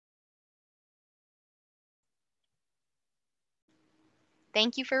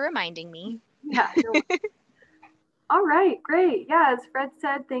Thank you for reminding me. Yeah. All right, great. Yeah, as Fred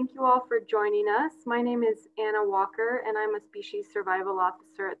said, thank you all for joining us. My name is Anna Walker, and I'm a Species Survival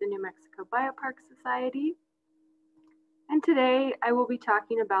Officer at the New Mexico BioPark Society. And today I will be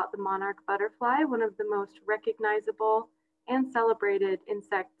talking about the monarch butterfly, one of the most recognizable and celebrated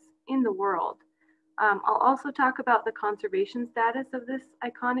insects in the world. I'll also talk about the conservation status of this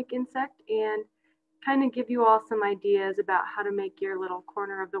iconic insect and kind of give you all some ideas about how to make your little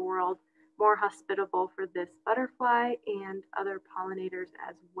corner of the world more hospitable for this butterfly and other pollinators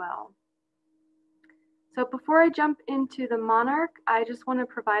as well. So before I jump into the monarch, I just want to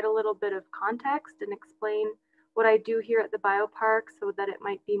provide a little bit of context and explain what I do here at the biopark so that it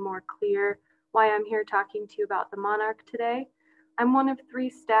might be more clear why I'm here talking to you about the monarch today. I'm one of 3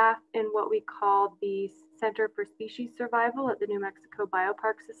 staff in what we call the Center for Species Survival at the New Mexico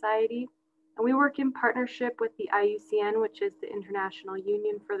BioPark Society. And we work in partnership with the IUCN, which is the International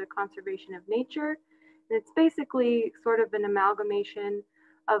Union for the Conservation of Nature. And it's basically sort of an amalgamation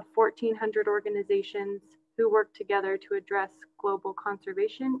of 1,400 organizations who work together to address global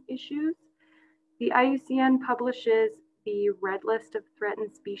conservation issues. The IUCN publishes the Red List of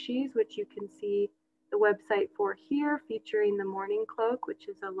Threatened Species, which you can see the website for here, featuring the mourning cloak, which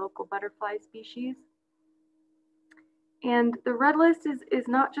is a local butterfly species. And the Red List is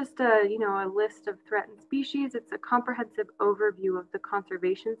not just a list of threatened species, it's a comprehensive overview of the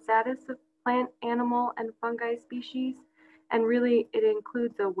conservation status of plant, animal, and fungi species. And really, it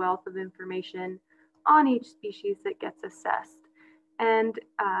includes a wealth of information on each species that gets assessed. And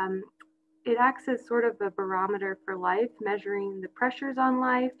it acts as sort of a barometer for life, measuring the pressures on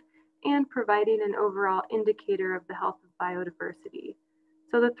life and providing an overall indicator of the health of biodiversity.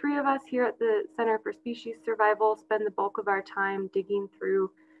 So the 3 of us here at the Center for Species Survival spend the bulk of our time digging through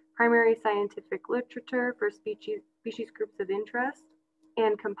primary scientific literature for species groups of interest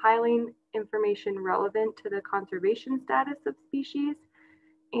and compiling information relevant to the conservation status of species.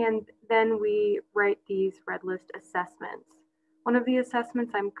 And then we write these Red List assessments. One of the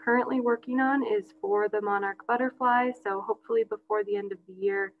assessments I'm currently working on is for the monarch butterfly, so hopefully before the end of the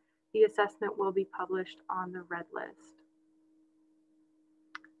year, the assessment will be published on the Red List.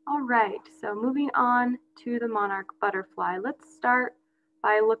 All right, so moving on to the monarch butterfly, let's start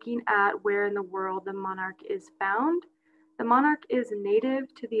by looking at where in the world the monarch is found. The monarch is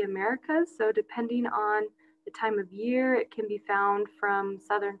native to the Americas, so depending on the time of year, it can be found from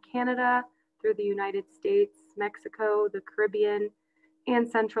southern Canada through the United States, Mexico, the Caribbean, and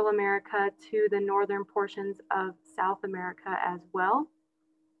Central America to the northern portions of South America as well.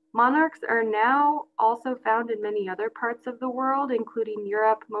 Monarchs are now also found in many other parts of the world, including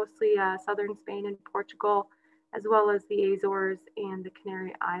Europe, mostly southern Spain and Portugal, as well as the Azores and the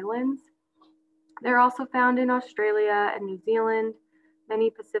Canary Islands. They're also found in Australia and New Zealand, many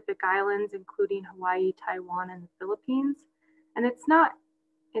Pacific islands, including Hawaii, Taiwan, and the Philippines. And it's not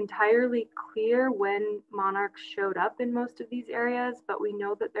entirely clear when monarchs showed up in most of these areas, but we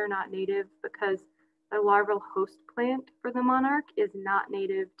know that they're not native because the larval host plant for the monarch is not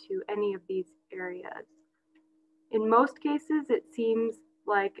native to any of these areas. In most cases, it seems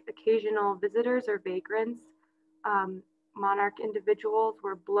like occasional visitors or vagrants, monarch individuals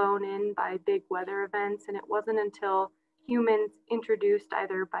were blown in by big weather events, and it wasn't until humans introduced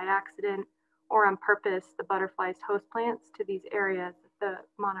either by accident or on purpose the butterfly's host plants to these areas that the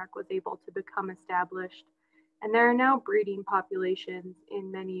monarch was able to become established. And there are now breeding populations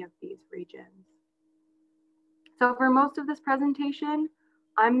in many of these regions. So for most of this presentation,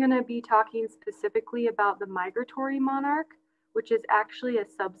 I'm going to be talking specifically about the migratory monarch, which is actually a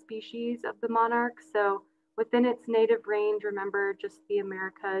subspecies of the monarch. So within its native range, remember just the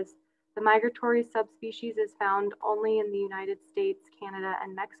Americas, the migratory subspecies is found only in the United States, Canada,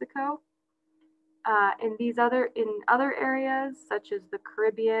 and Mexico. In other areas, such as the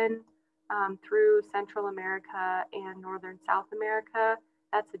Caribbean, through Central America and Northern South America,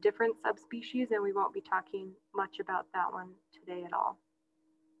 that's a different subspecies, and we won't be talking much about that one today at all.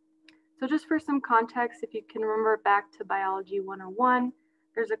 So just for some context, if you can remember back to Biology 101,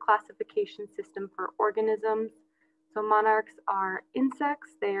 there's a classification system for organisms. So monarchs are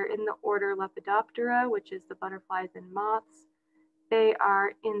insects. They are in the order Lepidoptera, which is the butterflies and moths. They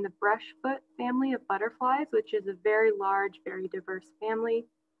are in the brushfoot family of butterflies, which is a very large, very diverse family.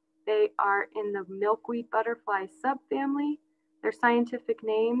 They are in the milkweed butterfly subfamily. Their scientific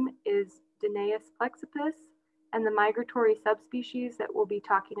name is Danaus plexippus, and the migratory subspecies that we'll be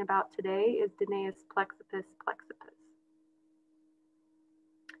talking about today is Danaus plexippus plexippus.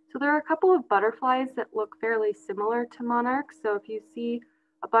 So there are a couple of butterflies that look fairly similar to monarchs. So if you see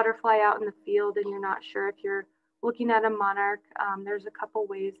a butterfly out in the field and you're not sure if you're looking at a monarch, there's a couple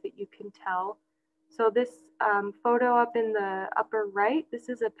ways that you can tell. So this photo up in the upper right, this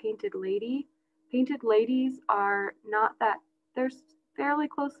is a painted lady. Painted ladies are not that, they're fairly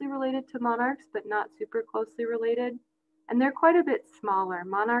closely related to monarchs, but not super closely related. And they're quite a bit smaller.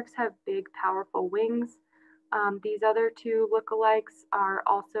 Monarchs have big, powerful wings. These other two lookalikes are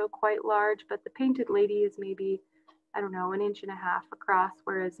also quite large, but the painted lady is maybe, I don't know, 1.5 inches across,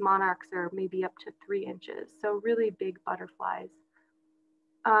 whereas monarchs are maybe up to 3 inches. So really big butterflies.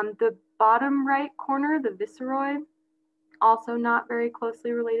 The bottom right corner, the viceroy, also not very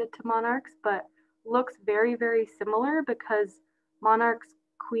closely related to monarchs, but looks very, very similar because monarchs,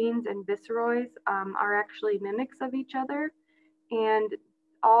 queens, and viceroys are actually mimics of each other. And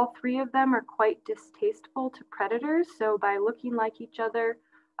all three of them are quite distasteful to predators. So by looking like each other,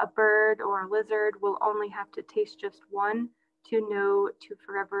 a bird or a lizard will only have to taste just one to know to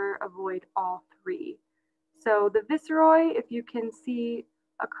forever avoid all three. So the viceroy, if you can see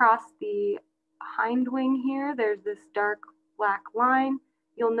across the hind wing here, there's this dark black line.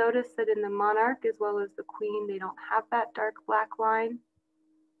 You'll notice that in the monarch as well as the queen, they don't have that dark black line.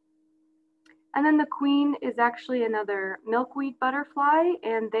 And then the queen is actually another milkweed butterfly,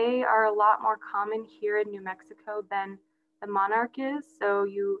 and they are a lot more common here in New Mexico than the monarch is. So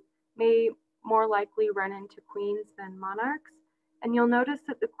you may more likely run into queens than monarchs. And you'll notice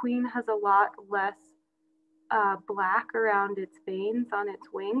that the queen has a lot less black around its veins on its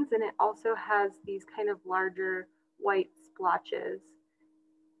wings, and it also has these kind of larger white splotches.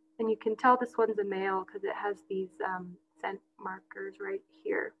 And you can tell this one's a male because it has these scent markers right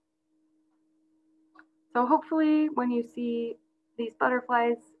here. So hopefully when you see these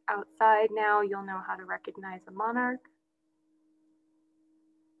butterflies outside now, you'll know how to recognize a monarch.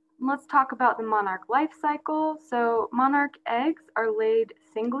 And let's talk about the monarch life cycle. So monarch eggs are laid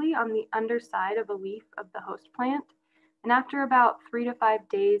singly on the underside of a leaf of the host plant. And after about 3 to 5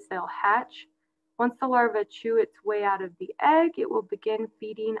 days, they'll hatch. Once the larvae chew its way out of the egg, it will begin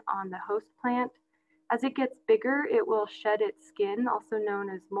feeding on the host plant. As it gets bigger, it will shed its skin, also known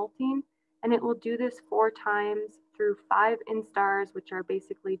as molting, and it will do this 4 times through 5 instars, which are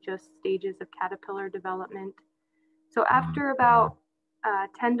basically just stages of caterpillar development. So after about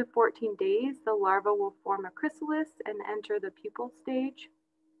 10 to 14 days, the larva will form a chrysalis and enter the pupal stage.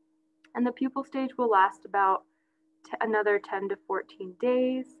 And the pupal stage will last about another 10 to 14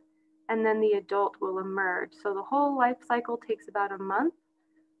 days, and then the adult will emerge. So the whole life cycle takes about a month.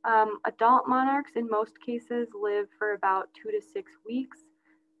 Adult monarchs in most cases live for about 2 to 6 weeks.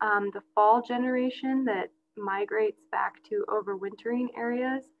 The fall generation that migrates back to overwintering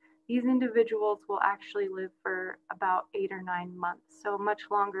areas, these individuals will actually live for about 8 or 9 months, so much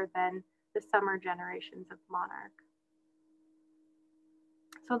longer than the summer generations of monarch.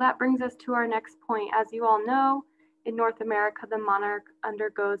 So that brings us to our next point. As you all know, in North America, the monarch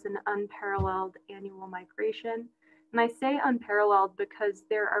undergoes an unparalleled annual migration. And I say unparalleled because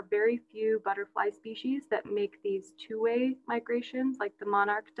there are very few butterfly species that make these two-way migrations like the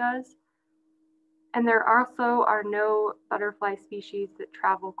monarch does. And there also are no butterfly species that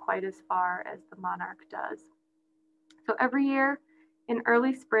travel quite as far as the monarch does. So every year in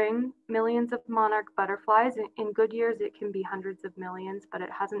early spring, millions of monarch butterflies, in good years it can be hundreds of millions, but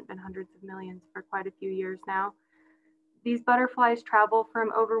it hasn't been hundreds of millions for quite a few years now. These butterflies travel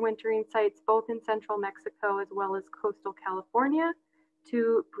from overwintering sites both in central Mexico as well as coastal California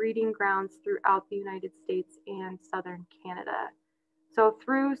to breeding grounds throughout the United States and southern Canada. So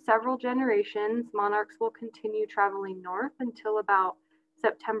through several generations, monarchs will continue traveling north until about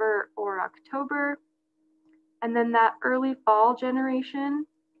September or October. And then that early fall generation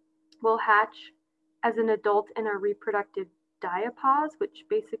will hatch as an adult in a reproductive diapause, which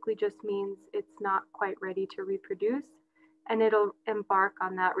basically just means it's not quite ready to reproduce. And it'll embark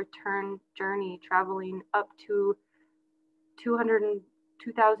on that return journey, traveling up to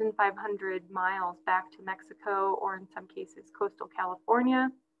 2,500 miles back to Mexico, or in some cases, coastal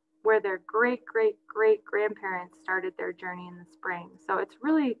California, where their great-great-great-grandparents started their journey in the spring. So it's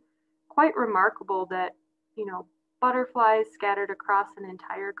really quite remarkable that, butterflies scattered across an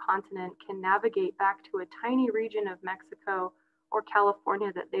entire continent can navigate back to a tiny region of Mexico or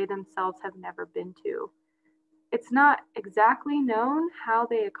California that they themselves have never been to. It's not exactly known how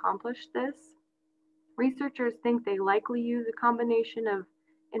they accomplished this. Researchers think they likely use a combination of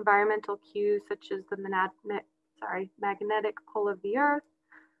environmental cues such as the magnetic pull of the earth,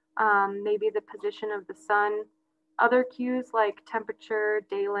 maybe the position of the sun. Other cues like temperature,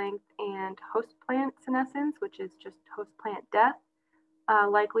 day length, and host plant senescence, which is just host plant death,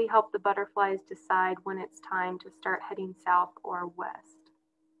 likely help the butterflies decide when it's time to start heading south or west.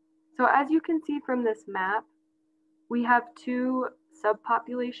 So as you can see from this map, We have two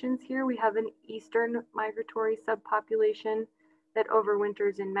subpopulations here. We have an eastern migratory subpopulation that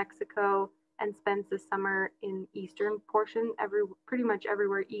overwinters in Mexico and spends the summer in eastern portion, pretty much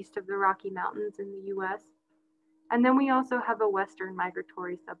everywhere east of the Rocky Mountains in the US. And then we also have a western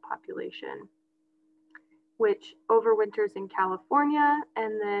migratory subpopulation, which overwinters in California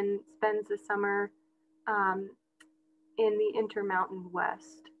and then spends the summer in the Intermountain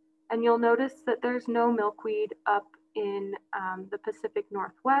West. And you'll notice that there's no milkweed up in the Pacific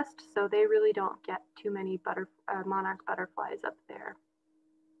Northwest, so they really don't get too many monarch butterflies up there.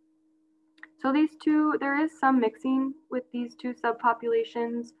 So these two, there is some mixing with these two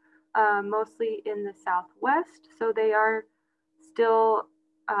subpopulations, mostly in the Southwest, so they are still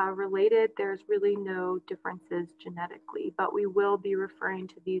related. There's really no differences genetically, but we will be referring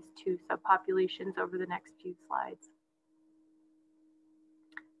to these two subpopulations over the next few slides.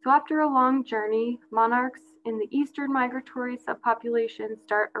 So after a long journey, monarchs in the eastern migratory subpopulation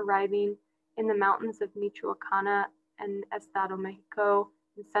start arriving in the mountains of Michoacana and Estado Mexico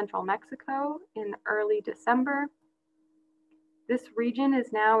in central Mexico in early December. This region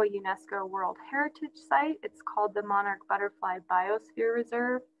is now a UNESCO World Heritage Site. It's called the Monarch Butterfly Biosphere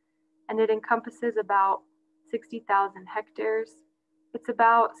Reserve, and it encompasses about 60,000 hectares. It's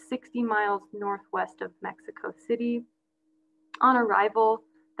about 60 miles northwest of Mexico City. On arrival,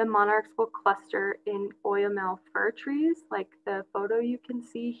 the monarchs will cluster in oyamel fir trees, like the photo you can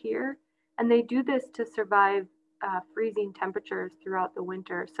see here, and they do this to survive freezing temperatures throughout the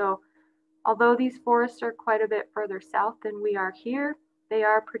winter. So although these forests are quite a bit further south than we are here, they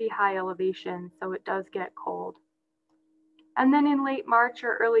are pretty high elevation, so it does get cold. And then in late March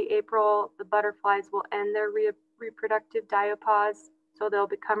or early April, the butterflies will end their reproductive diapause, so they'll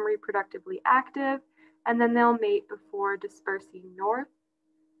become reproductively active, and then they'll mate before dispersing north.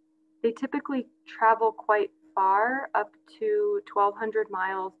 They typically travel quite far, up to 1,200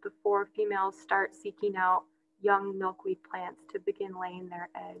 miles, before females start seeking out young milkweed plants to begin laying their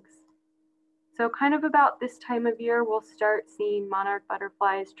eggs. So kind of about this time of year, we'll start seeing monarch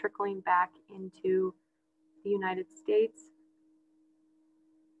butterflies trickling back into the United States.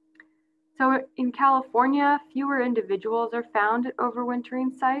 So in California, fewer individuals are found at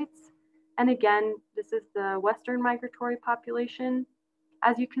overwintering sites. And again, this is the western migratory population.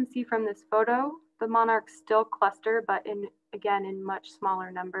 As you can see from this photo, the monarchs still cluster, but again, in much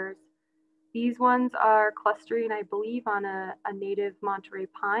smaller numbers. These ones are clustering, I believe, on a native Monterey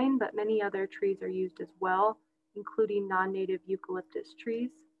pine, but many other trees are used as well, including non-native eucalyptus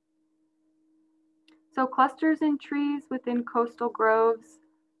trees. So clusters in trees within coastal groves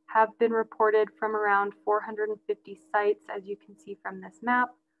have been reported from around 450 sites, as you can see from this map,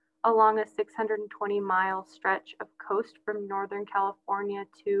 along a 620-mile stretch of coast from Northern California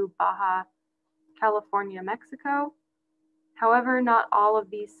to Baja California, Mexico. However, not all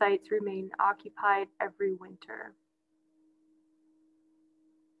of these sites remain occupied every winter.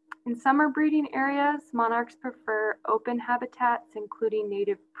 In summer breeding areas, monarchs prefer open habitats, including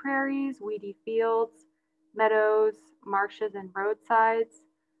native prairies, weedy fields, meadows, marshes, and roadsides.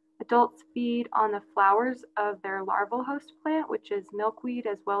 Adults feed on the flowers of their larval host plant, which is milkweed,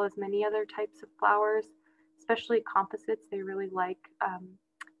 as well as many other types of flowers, especially composites. They really like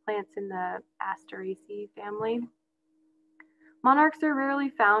plants in the Asteraceae family. Monarchs are rarely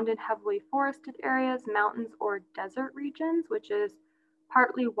found in heavily forested areas, mountains, or desert regions, which is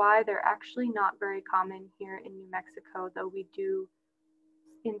partly why they're actually not very common here in New Mexico, though we do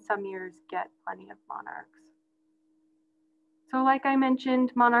in some years get plenty of monarchs. So like I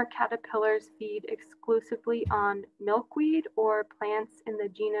mentioned, monarch caterpillars feed exclusively on milkweed or plants in the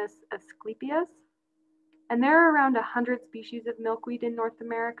genus Asclepias. And there are around 100 species of milkweed in North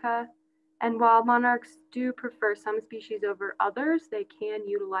America. And while monarchs do prefer some species over others, they can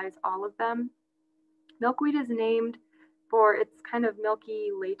utilize all of them. Milkweed is named for its kind of milky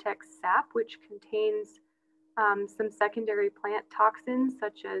latex sap, which contains some secondary plant toxins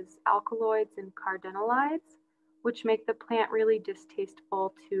such as alkaloids and cardenolides, which make the plant really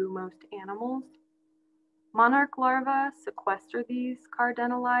distasteful to most animals. Monarch larvae sequester these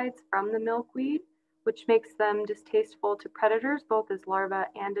cardenolides from the milkweed, which makes them distasteful to predators, both as larvae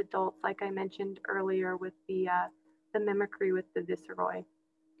and adults, like I mentioned earlier with the mimicry with the viceroy.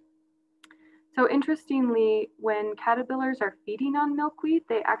 So interestingly, when caterpillars are feeding on milkweed,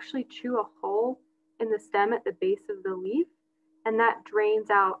 they actually chew a hole in the stem at the base of the leaf, and that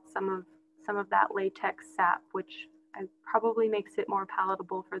drains out some of that latex sap, which probably makes it more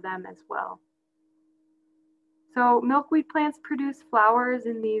palatable for them as well. So milkweed plants produce flowers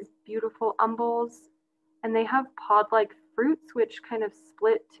in these beautiful umbels, and they have pod-like fruits, which kind of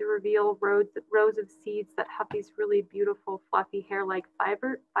split to reveal rows of seeds that have these really beautiful fluffy hair-like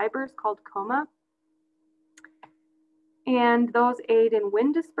fibers called coma. And those aid in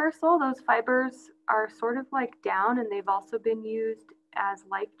wind dispersal. Those fibers are sort of like down, and they've also been used as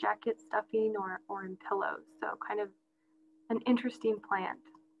life jacket stuffing or in pillows. So kind of an interesting plant.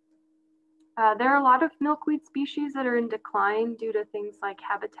 There are a lot of milkweed species that are in decline due to things like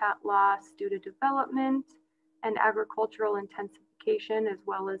habitat loss due to development and agricultural intensification, as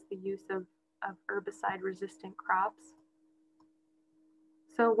well as the use of herbicide-resistant crops.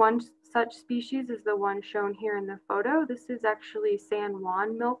 So one such species is the one shown here in the photo. This is actually San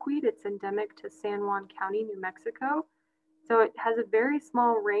Juan milkweed. It's endemic to San Juan County, New Mexico. So it has a very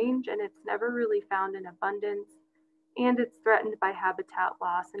small range, and it's never really found in abundance, and it's threatened by habitat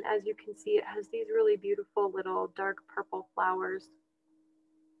loss. And as you can see, it has these really beautiful little dark purple flowers.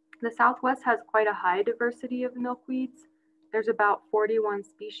 The Southwest has quite a high diversity of milkweeds. There's about 41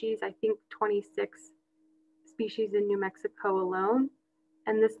 species, I think 26 species in New Mexico alone.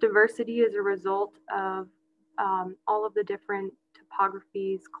 And this diversity is a result of all of the different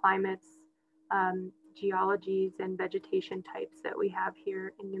topographies, climates, geologies, and vegetation types that we have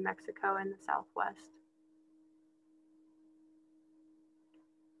here in New Mexico and the Southwest.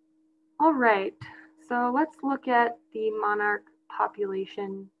 All right, so let's look at the monarch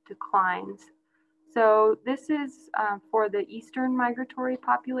population declines. So this is for the eastern migratory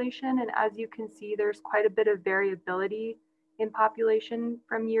population, and as you can see, there's quite a bit of variability in population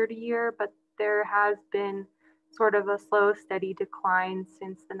from year to year, but there has been sort of a slow, steady decline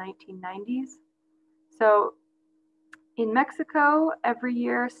since the 1990s. So in Mexico, every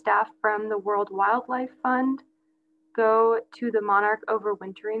year, staff from the World Wildlife Fund go to the monarch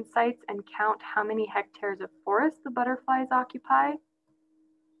overwintering sites and count how many hectares of forest the butterflies occupy.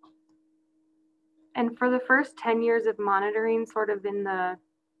 And for the first 10 years of monitoring, sort of in the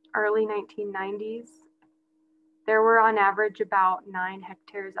early 1990s, there were on average about 9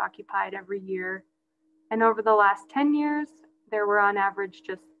 hectares occupied every year. And over the last 10 years, there were on average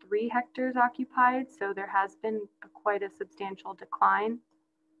just 3 hectares occupied. So there has been quite a substantial decline.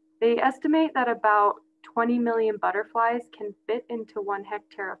 They estimate that about 20 million butterflies can fit into 1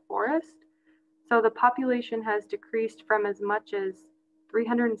 hectare of forest. So the population has decreased from as much as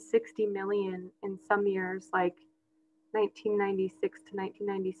 360 million in some years, like 1996 to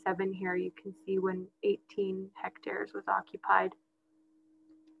 1997 here, you can see when 18 hectares was occupied.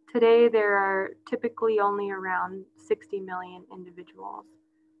 Today, there are typically only around 60 million individuals.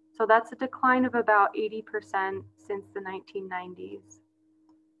 So that's a decline of about 80% since the 1990s.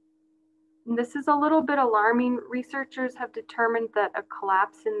 And this is a little bit alarming. Researchers have determined that a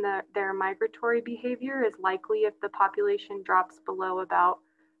collapse in their migratory behavior is likely if the population drops below about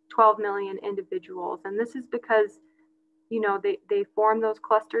 12 million individuals. And this is because they form those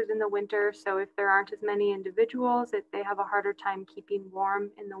clusters in the winter. So if there aren't as many individuals, they have a harder time keeping warm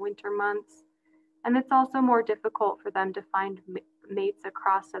in the winter months. And it's also more difficult for them to find mates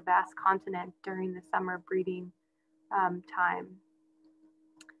across a vast continent during the summer breeding time.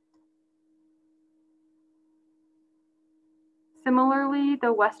 Similarly,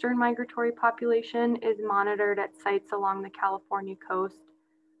 the western migratory population is monitored at sites along the California coast.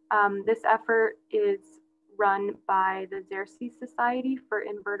 This effort is run by the Xerces Society for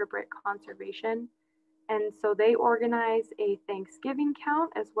Invertebrate Conservation. And so they organize a Thanksgiving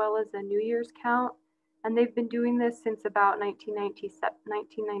count as well as a New Year's count. And they've been doing this since about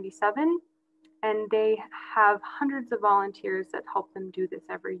 1997. And they have hundreds of volunteers that help them do this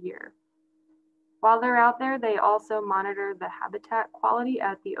every year. While they're out there, they also monitor the habitat quality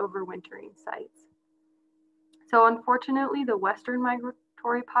at the overwintering sites. So unfortunately, the western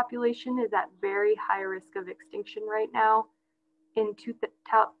migratory population is at very high risk of extinction right now. In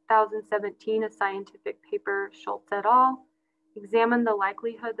 2017, a scientific paper, Schultz et al., examined the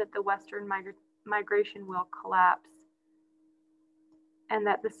likelihood that the western migration will collapse and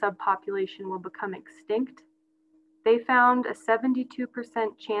that the subpopulation will become extinct. They found a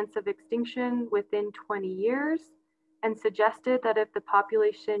 72% chance of extinction within 20 years and suggested that if the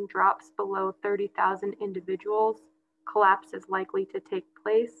population drops below 30,000 individuals, collapse is likely to take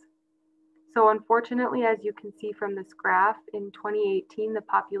place. So unfortunately, as you can see from this graph, in 2018, the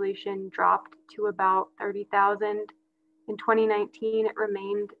population dropped to about 30,000. In 2019, it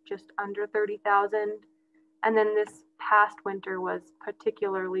remained just under 30,000. And then this past winter was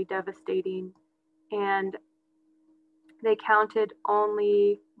particularly devastating, and they counted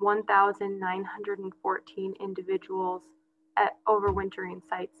only 1,914 individuals at overwintering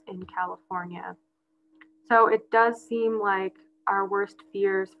sites in California. So it does seem like our worst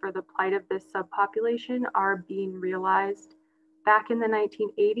fears for the plight of this subpopulation are being realized. Back in the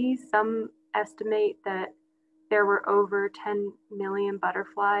 1980s, some estimate that there were over 10 million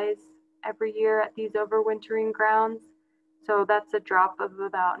butterflies every year at these overwintering grounds. So that's a drop of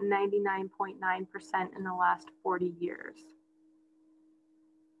about 99.9% in the last 40 years.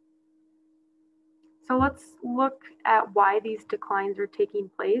 So let's look at why these declines are taking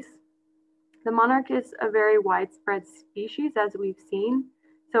place. The monarch is a very widespread species, as we've seen,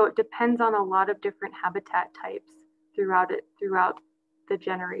 so it depends on a lot of different habitat types throughout the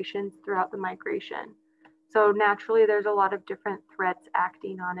generations, throughout the migration. So naturally, there's a lot of different threats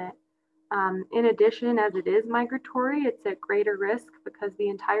acting on it. In addition, as it is migratory, it's at greater risk because the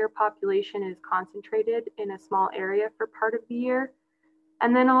entire population is concentrated in a small area for part of the year.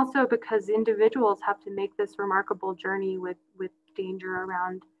 And then also because individuals have to make this remarkable journey with danger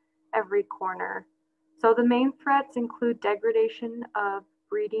around every corner. So the main threats include degradation of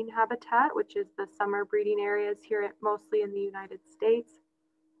breeding habitat, which is the summer breeding areas here mostly in the United States,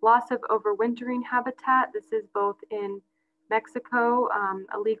 loss of overwintering habitat. This is both in Mexico.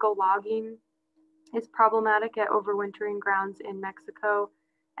 Illegal logging is problematic at overwintering grounds in Mexico.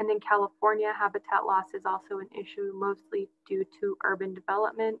 And in California, habitat loss is also an issue, mostly due to urban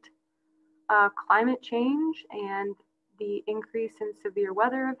development. Climate change and the increase in severe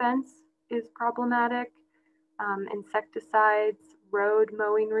weather events is problematic. Insecticides, road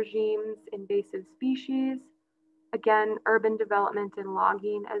mowing regimes, invasive species. Again, urban development and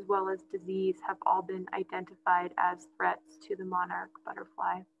logging, as well as disease, have all been identified as threats to the monarch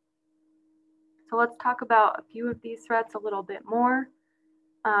butterfly. So let's talk about a few of these threats a little bit more.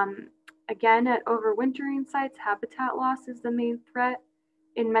 Again, at overwintering sites, habitat loss is the main threat.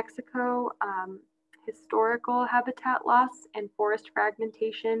 In Mexico, historical habitat loss and forest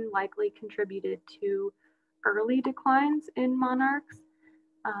fragmentation likely contributed to early declines in monarchs.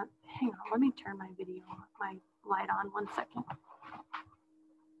 Hang on, let me turn my light on 1 second.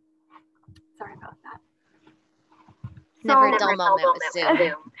 Sorry about that. Never a dull moment with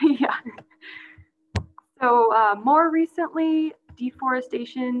Zoom. Yeah. So more recently,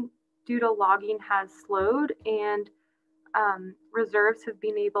 deforestation due to logging has slowed, and reserves have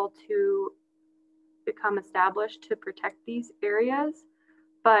been able to become established to protect these areas,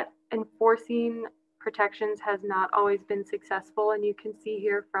 but enforcing protections has not always been successful. And you can see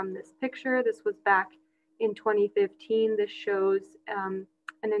here from this picture, this was back in 2015. This shows an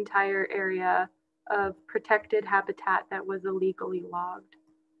entire area of protected habitat that was illegally logged.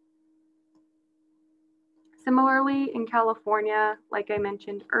 Similarly, in California, like I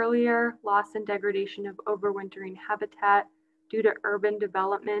mentioned earlier, loss and degradation of overwintering habitat due to urban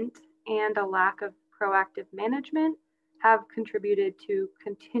development and a lack of proactive management have contributed to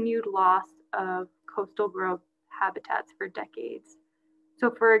continued loss of coastal grove habitats for decades.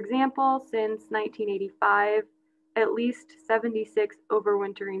 So for example, since 1985, at least 76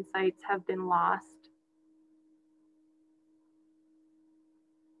 overwintering sites have been lost.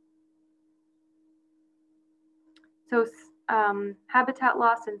 So habitat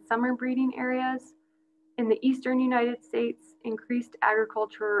loss in summer breeding areas in the eastern United States, increased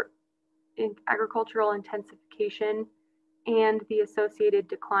agricultural intensification and the associated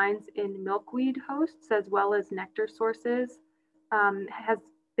declines in milkweed hosts as well as nectar sources has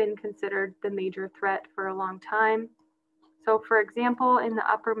been considered the major threat for a long time. So for example, in the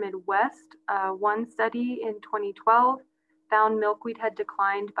upper Midwest, one study in 2012 found milkweed had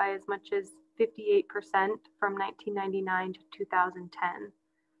declined by as much as 58% from 1999 to 2010.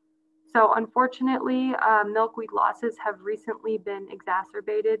 So unfortunately, milkweed losses have recently been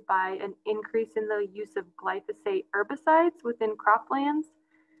exacerbated by an increase in the use of glyphosate herbicides within croplands.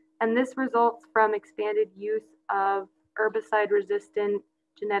 And this results from expanded use of herbicide-resistant,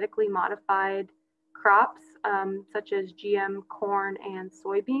 genetically modified crops, such as GM corn and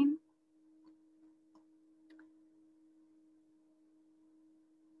soybean.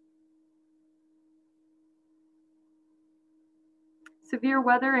 Severe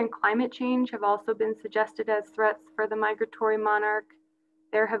weather and climate change have also been suggested as threats for the migratory monarch.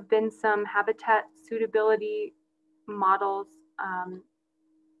 There have been some habitat suitability models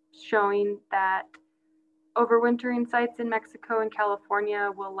showing that overwintering sites in Mexico and California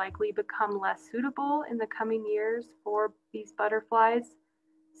will likely become less suitable in the coming years for these butterflies.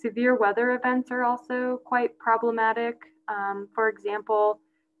 Severe weather events are also quite problematic. For example,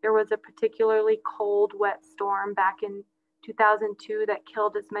 there was a particularly cold, wet storm back in 2002 that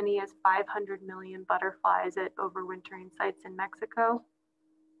killed as many as 500 million butterflies at overwintering sites in Mexico.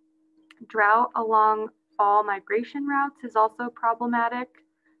 Drought along fall migration routes is also problematic.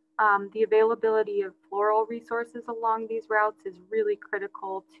 The availability of floral resources along these routes is really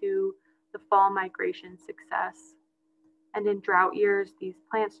critical to the fall migration success. And in drought years, these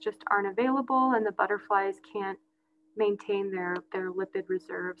plants just aren't available, and the butterflies can't maintain their lipid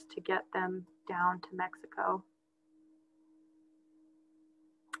reserves to get them down to Mexico.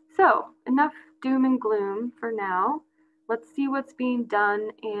 So, enough doom and gloom for now. Let's see what's being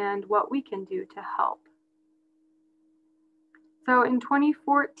done and what we can do to help. So in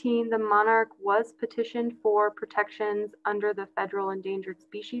 2014, the Monarch was petitioned for protections under the Federal Endangered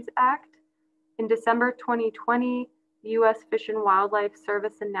Species Act. In December 2020, the U.S. Fish and Wildlife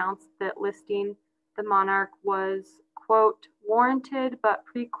Service announced that listing the Monarch was, quote, warranted but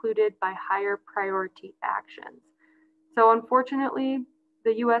precluded by higher priority actions. So unfortunately,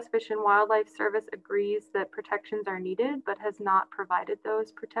 the U.S. Fish and Wildlife Service agrees that protections are needed, but has not provided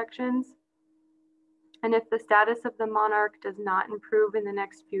those protections. And if the status of the Monarch does not improve in the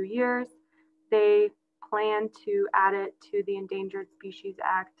next few years, they plan to add it to the Endangered Species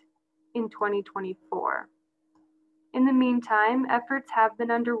Act in 2024. In the meantime, efforts have been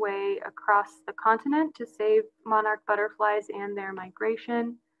underway across the continent to save monarch butterflies and their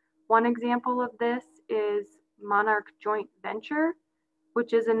migration. One example of this is Monarch Joint Venture,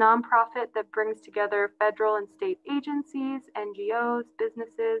 which is a nonprofit that brings together federal and state agencies, NGOs,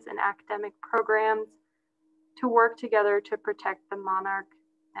 businesses, and academic programs to work together to protect the monarch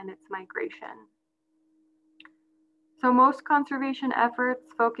and its migration. So most conservation efforts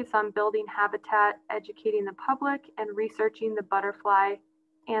focus on building habitat, educating the public, and researching the butterfly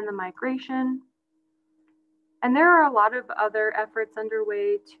and the migration. And there are a lot of other efforts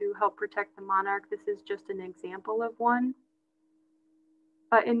underway to help protect the monarch. This is just an example of one.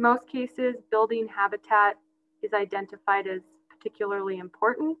 But in most cases, building habitat is identified as particularly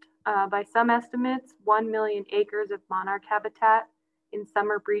important. By some estimates, 1 million acres of monarch habitat in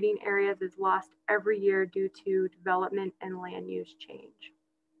summer breeding areas is lost every year due to development and land use change.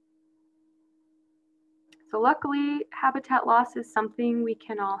 So luckily, habitat loss is something we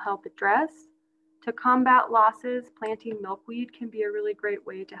can all help address. To combat losses, planting milkweed can be a really great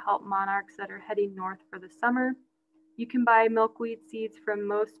way to help monarchs that are heading north for the summer. You can buy milkweed seeds from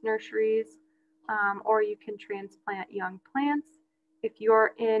most nurseries, or you can transplant young plants. If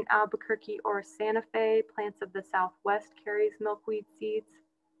you're in Albuquerque or Santa Fe, Plants of the Southwest carries milkweed seeds.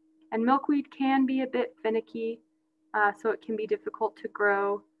 And milkweed can be a bit finicky, so it can be difficult to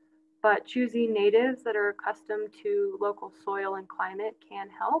grow, but choosing natives that are accustomed to local soil and climate can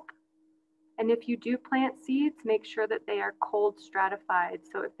help. And if you do plant seeds, make sure that they are cold stratified.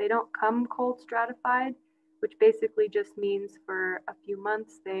 So if they don't come cold stratified, which basically just means for a few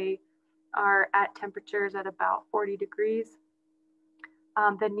months they are at temperatures at about 40 degrees,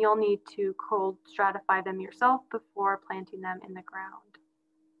 then you'll need to cold stratify them yourself before planting them in the ground.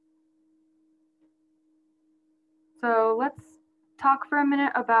 So let's talk for a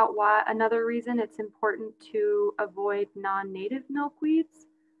minute about why another reason it's important to avoid non-native milkweeds,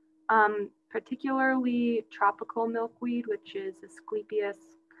 particularly tropical milkweed, which is Asclepias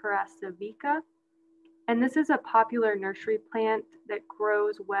crassivica. And this is a popular nursery plant that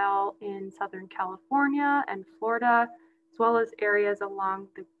grows well in Southern California and Florida, as well as areas along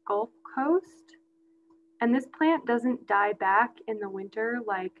the Gulf Coast. And this plant doesn't die back in the winter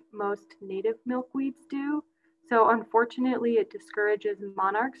like most native milkweeds do. So unfortunately, it discourages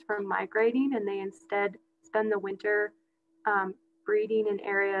monarchs from migrating, and they instead spend the winter breeding in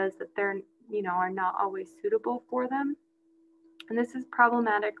areas that are not always suitable for them. And this is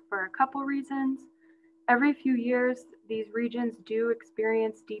problematic for a couple reasons. Every few years, these regions do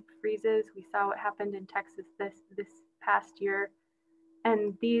experience deep freezes. We saw what happened in Texas this past year.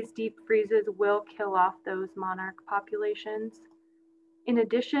 And these deep freezes will kill off those monarch populations. In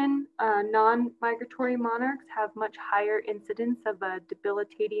addition, non-migratory monarchs have much higher incidence of a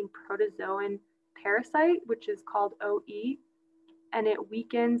debilitating protozoan parasite, which is called OE, and it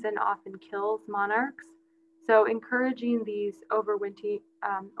weakens and often kills monarchs. So encouraging these overwintering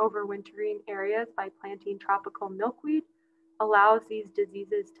areas by planting tropical milkweed allows these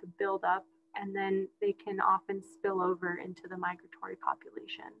diseases to build up, and then they can often spill over into the migratory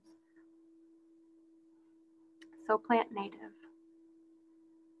populations. So plant native.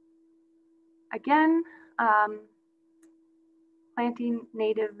 Again, planting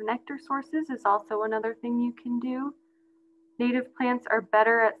native nectar sources is also another thing you can do. Native plants are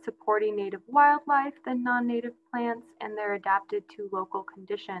better at supporting native wildlife than non-native plants, and they're adapted to local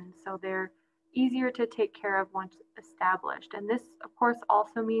conditions, so they're easier to take care of once established. And this, of course,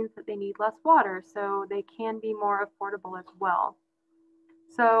 also means that they need less water, so they can be more affordable as well.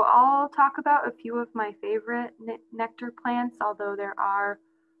 So I'll talk about a few of my favorite nectar plants, although there are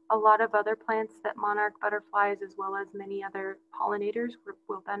a lot of other plants that monarch butterflies, as well as many other pollinators,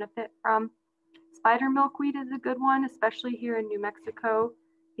 will benefit from. Spider milkweed is a good one, especially here in New Mexico,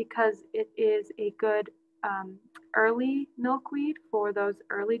 because it is a good early milkweed for those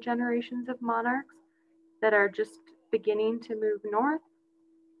early generations of monarchs that are just beginning to move north.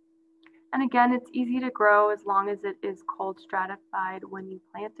 And again, it's easy to grow as long as it is cold stratified when you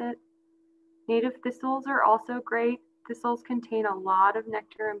plant it. Native thistles are also great. Thistles contain a lot of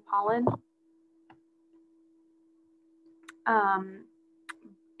nectar and pollen.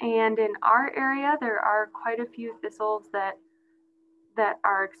 And in our area, there are quite a few thistles that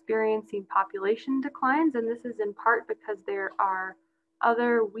are experiencing population declines, and this is in part because there are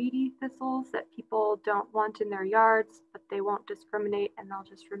other weedy thistles that people don't want in their yards, but they won't discriminate and they'll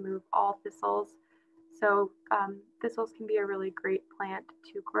just remove all thistles. So thistles can be a really great plant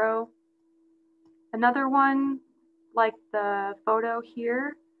to grow. Another one, like the photo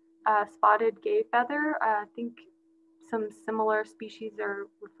here, spotted gayfeather. I think some similar species are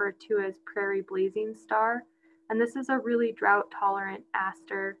referred to as prairie blazing star. And this is a really drought tolerant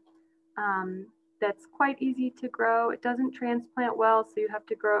aster that's quite easy to grow. It doesn't transplant well, so you have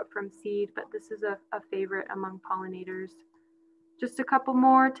to grow it from seed, but this is a favorite among pollinators. Just a couple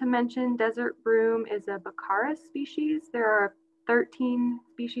more to mention. Desert broom is a Baccharis species. There are 13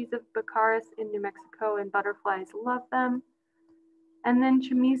 species of Baccharis in New Mexico, and butterflies love them. And then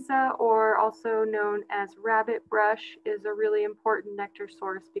chamisa, or also known as rabbit brush, is a really important nectar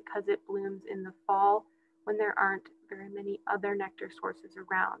source because it blooms in the fall when there aren't very many other nectar sources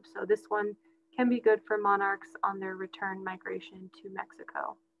around. So this one can be good for monarchs on their return migration to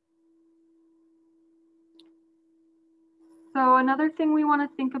Mexico. So another thing we want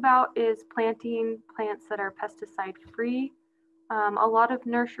to think about is planting plants that are pesticide free. A lot of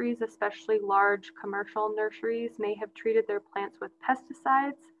nurseries, especially large commercial nurseries, may have treated their plants with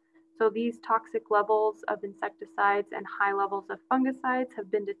pesticides. So these toxic levels of insecticides and high levels of fungicides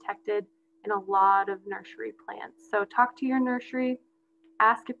have been detected in a lot of nursery plants. So talk to your nursery,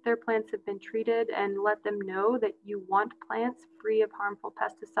 ask if their plants have been treated, and let them know that you want plants free of harmful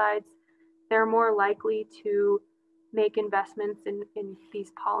pesticides. They're more likely to make investments in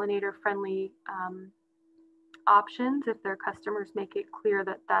these pollinator-friendly options if their customers make it clear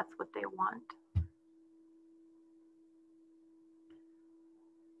that that's what they want.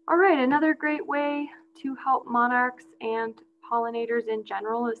 All right, another great way to help monarchs and pollinators in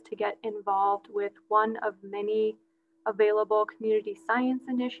general is to get involved with one of many available community science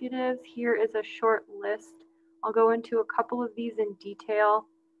initiatives. Here is a short list. I'll go into a couple of these in detail,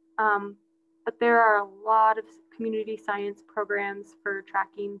 but there are a lot of community science programs for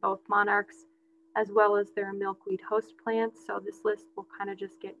tracking both monarchs as well as their milkweed host plants. So this list will kind of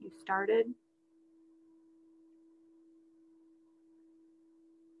just get you started.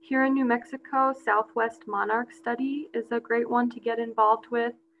 Here in New Mexico, Southwest Monarch Study is a great one to get involved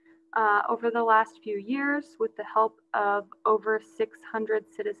with. Over the last few years, with the help of over 600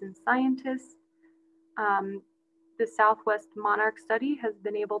 citizen scientists, the Southwest Monarch Study has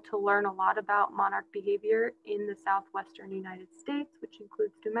been able to learn a lot about monarch behavior in the southwestern United States, which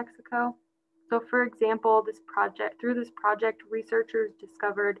includes New Mexico. So for example, through this project, researchers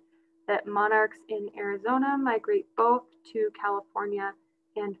discovered that monarchs in Arizona migrate both to California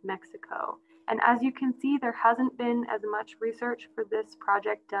and Mexico. And as you can see, there hasn't been as much research for this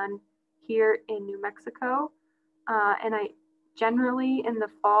project done here in New Mexico. And generally in the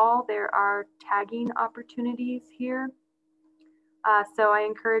fall, there are tagging opportunities here. So I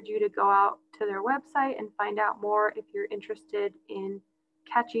encourage you to go out to their website and find out more if you're interested in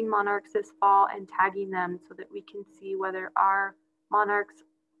catching monarchs this fall and tagging them so that we can see whether our monarchs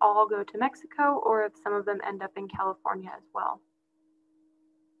all go to Mexico or if some of them end up in California as well.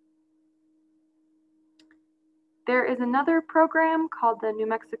 There is another program called the New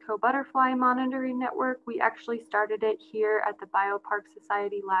Mexico Butterfly Monitoring Network. We actually started it here at the BioPark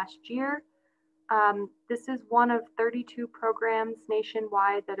Society last year. This is one of 32 programs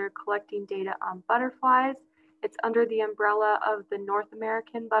nationwide that are collecting data on butterflies. It's under the umbrella of the North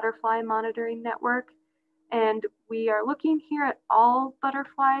American Butterfly Monitoring Network. And we are looking here at all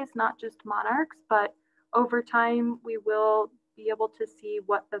butterflies, not just monarchs, but over time we will be able to see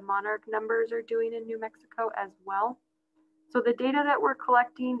what the monarch numbers are doing in New Mexico as well. So the data that we're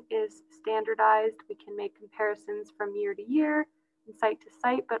collecting is standardized. We can make comparisons from year to year and site to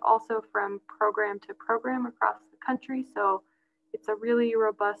site, but also from program to program across the country. So it's a really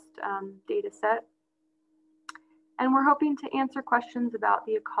robust data set. And we're hoping to answer questions about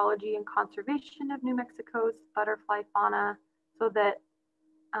the ecology and conservation of New Mexico's butterfly fauna so that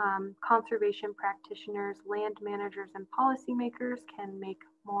conservation practitioners, land managers, and policymakers can make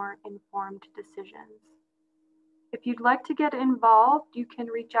more informed decisions. If you'd like to get involved, you can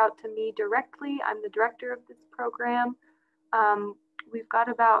reach out to me directly. I'm the director of this program. We've got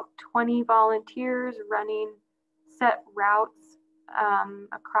about 20 volunteers running set routes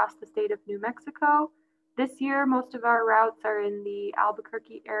across the state of New Mexico. This year, most of our routes are in the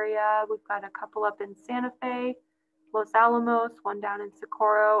Albuquerque area. We've got a couple up in Santa Fe, Los Alamos, one down in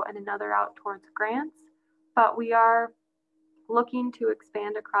Socorro, and another out towards Grants. But we are looking to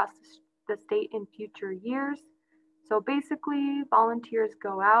expand across the state in future years. So basically, volunteers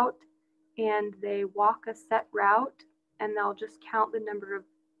go out and they walk a set route, and they'll just count the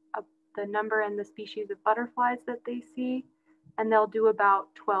number and the species of butterflies that they see, and they'll do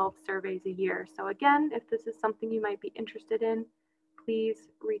about 12 surveys a year. So again, if this is something you might be interested in, please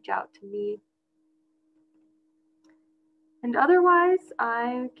reach out to me. And otherwise,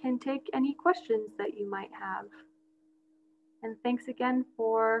 I can take any questions that you might have. And thanks again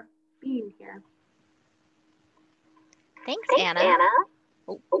for being here. Thanks, Anna.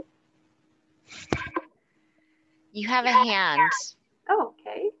 Oh. You have a hand. Oh,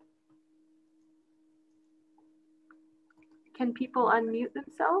 okay. Can people unmute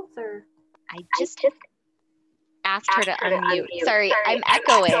themselves, or? I just asked her to unmute. Sorry, I'm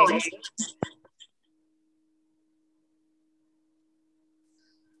echoing.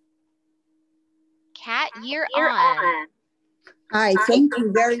 Kat, you're on. Hi, thank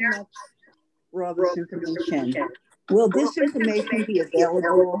you very much for all this information. Will this information be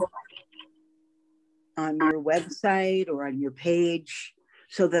available on your website or on your page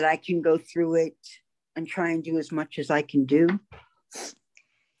so that I can go through it and try and do as much as I can do?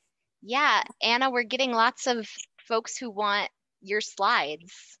 Yeah, Anna, we're getting lots of folks who want your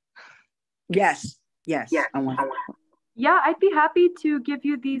slides. Yes, I want. Yeah, I'd be happy to give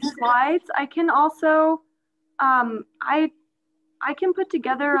you these slides. I can also, I can put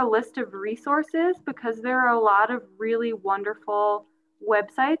together a list of resources because there are a lot of really wonderful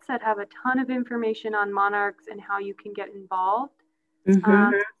websites that have a ton of information on monarchs and how you can get involved.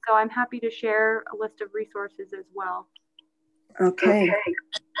 So I'm happy to share a list of resources as well. Okay,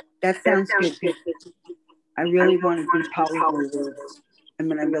 that sounds good. I really want to do pollinators. I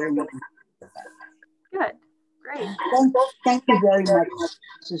mean, I really want to do that. Good, great. Thank you very much.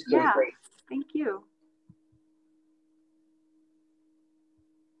 This is great. Yeah, thank you.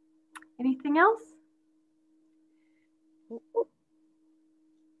 Anything else?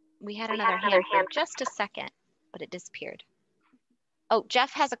 We had another hand for just a second, but it disappeared. Oh,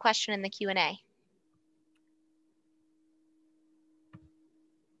 Jeff has a question in the Q&A.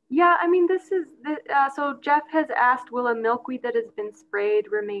 Yeah, I mean, this is, so Jeff has asked, will a milkweed that has been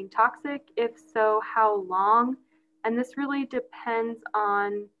sprayed remain toxic? If so, how long? And this really depends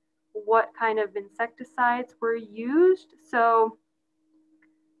on what kind of insecticides were used. So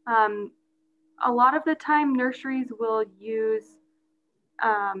a lot of the time nurseries will use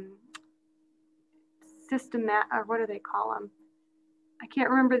or what do they call them? I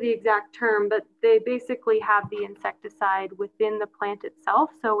can't remember the exact term, but they basically have the insecticide within the plant itself,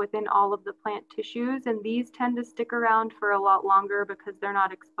 so within all of the plant tissues, and these tend to stick around for a lot longer because they're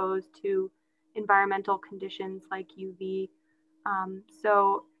not exposed to environmental conditions like UV.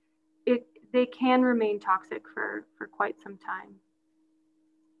 So they can remain toxic for quite some time.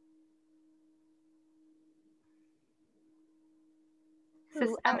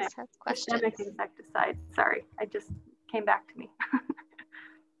 Who else has questions? Systemic insecticides. Sorry, I just came back to me.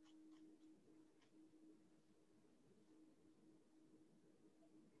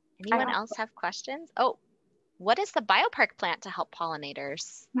 Anyone else have questions? Oh, what is the BioPark plant to help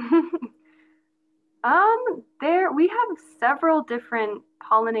pollinators? We have several different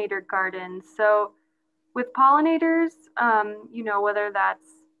pollinator gardens. So with pollinators, you know, whether that's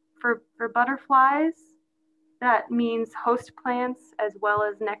for butterflies, that means host plants as well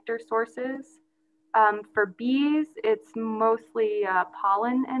as nectar sources. For bees, it's mostly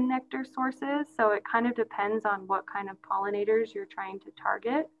pollen and nectar sources. So it kind of depends on what kind of pollinators you're trying to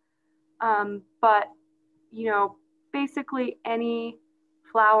target. But, you know, basically any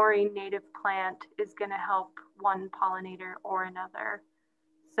flowering native plant is going to help one pollinator or another.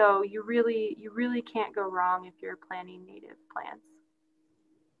 So you really can't go wrong if you're planting native plants.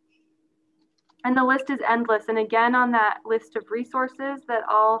 And the list is endless. And again, on that list of resources that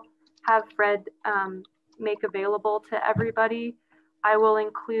I'll have Fred make available to everybody, I will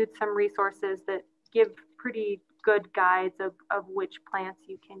include some resources that give pretty good guides of which plants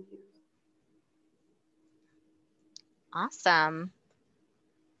you can use. Awesome.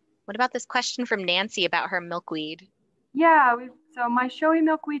 What about this question from Nancy about her milkweed? Yeah, so my showy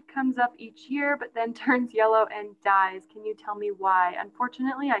milkweed comes up each year, but then turns yellow and dies. Can you tell me why?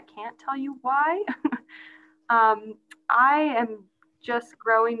 Unfortunately, I can't tell you why. I am just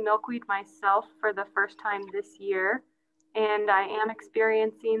growing milkweed myself for the first time this year, and I am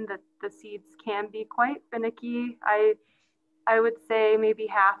experiencing that the seeds can be quite finicky. I would say maybe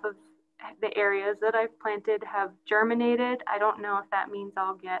half of the areas that I've planted have germinated. I don't know if that means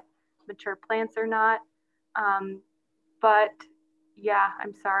I'll get mature plants or not. But yeah,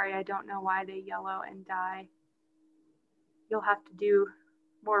 I'm sorry, I don't know why they yellow and die. You'll have to do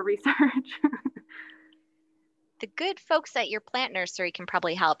more research. The good folks at your plant nursery can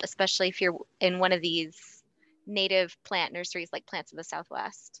probably help, especially if you're in one of these native plant nurseries like Plants of the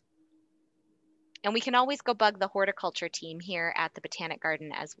Southwest. And we can always go bug the horticulture team here at the Botanic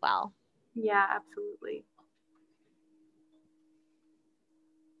Garden as well. Yeah, absolutely.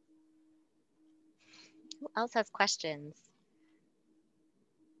 Who else has questions?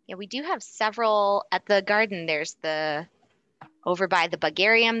 Yeah, we do have several at the garden. There's over by the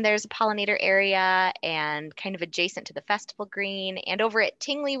Bugarium, there's a pollinator area, and kind of adjacent to the festival green. And over at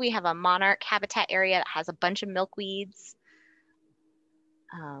Tingley, we have a monarch habitat area that has a bunch of milkweeds.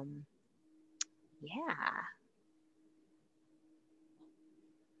 Yeah.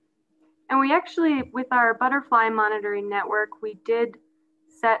 And we actually, with our butterfly monitoring network, we did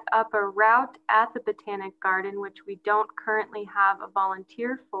set up a route at the Botanic Garden, which we don't currently have a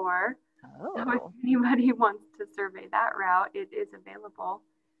volunteer for. Oh. So if anybody wants to survey that route, it is available.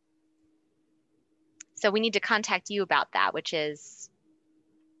 So we need to contact you about that, which is?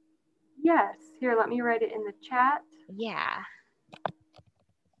 Yes. Here, let me write it in the chat. Yeah.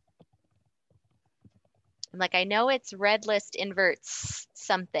 Like, I know it's red list inverts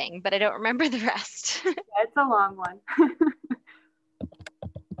something, but I don't remember the rest. Yeah, it's a long one.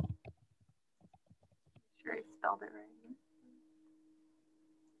 Sure, I spelled it right.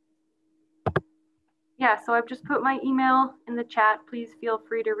 Yeah, so I've just put my email in the chat. Please feel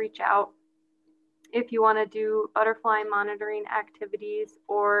free to reach out if you want to do butterfly monitoring activities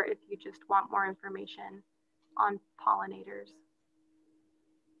or if you just want more information on pollinators.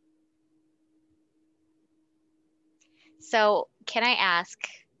 So can I ask,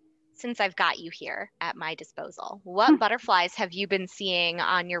 since I've got you here at my disposal, what butterflies have you been seeing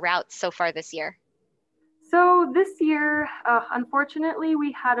on your routes so far this year? So this year, unfortunately,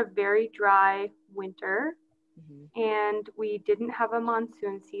 we had a very dry winter and we didn't have a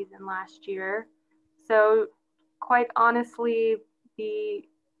monsoon season last year. So quite honestly, the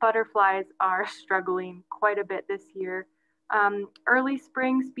butterflies are struggling quite a bit this year. Early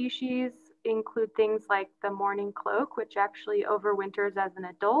spring species include things like the mourning cloak, which actually overwinters as an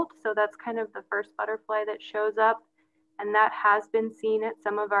adult. So that's kind of the first butterfly that shows up, and that has been seen at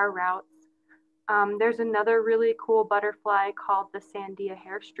some of our routes. There's another really cool butterfly called the Sandia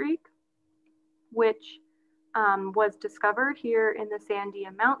hairstreak, which was discovered here in the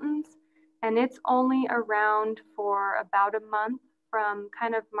Sandia Mountains, and it's only around for about a month from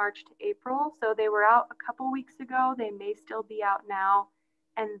kind of March to April. So they were out a couple weeks ago. They may still be out now,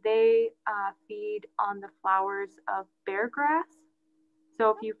 and they feed on the flowers of bear grass. So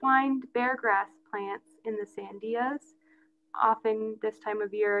if you find bear grass plants in the Sandias, often this time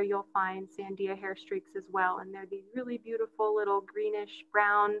of year you'll find Sandia hairstreaks as well, and they're these really beautiful little greenish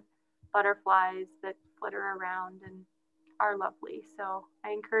brown butterflies that flitter around and are lovely. So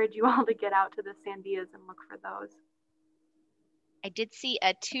I encourage you all to get out to the Sandias and look for those. I did see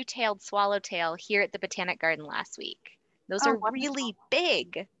a two-tailed swallowtail here at the Botanic Garden last week. Those are wonderful. really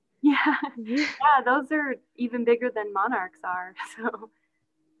big. Yeah, yeah, those are even bigger than monarchs are. So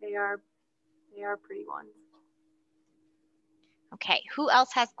they are pretty ones. Okay, who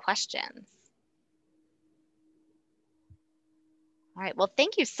else has questions? All right, well,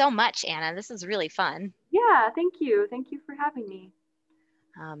 thank you so much, Anna. This is really fun. Yeah, thank you. Thank you for having me.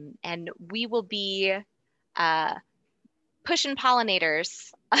 And we will be pushing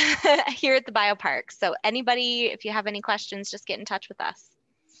pollinators here at the biopark. So anybody, if you have any questions, just get in touch with us.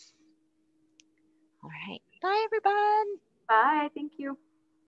 All right, bye everyone. Bye, thank you.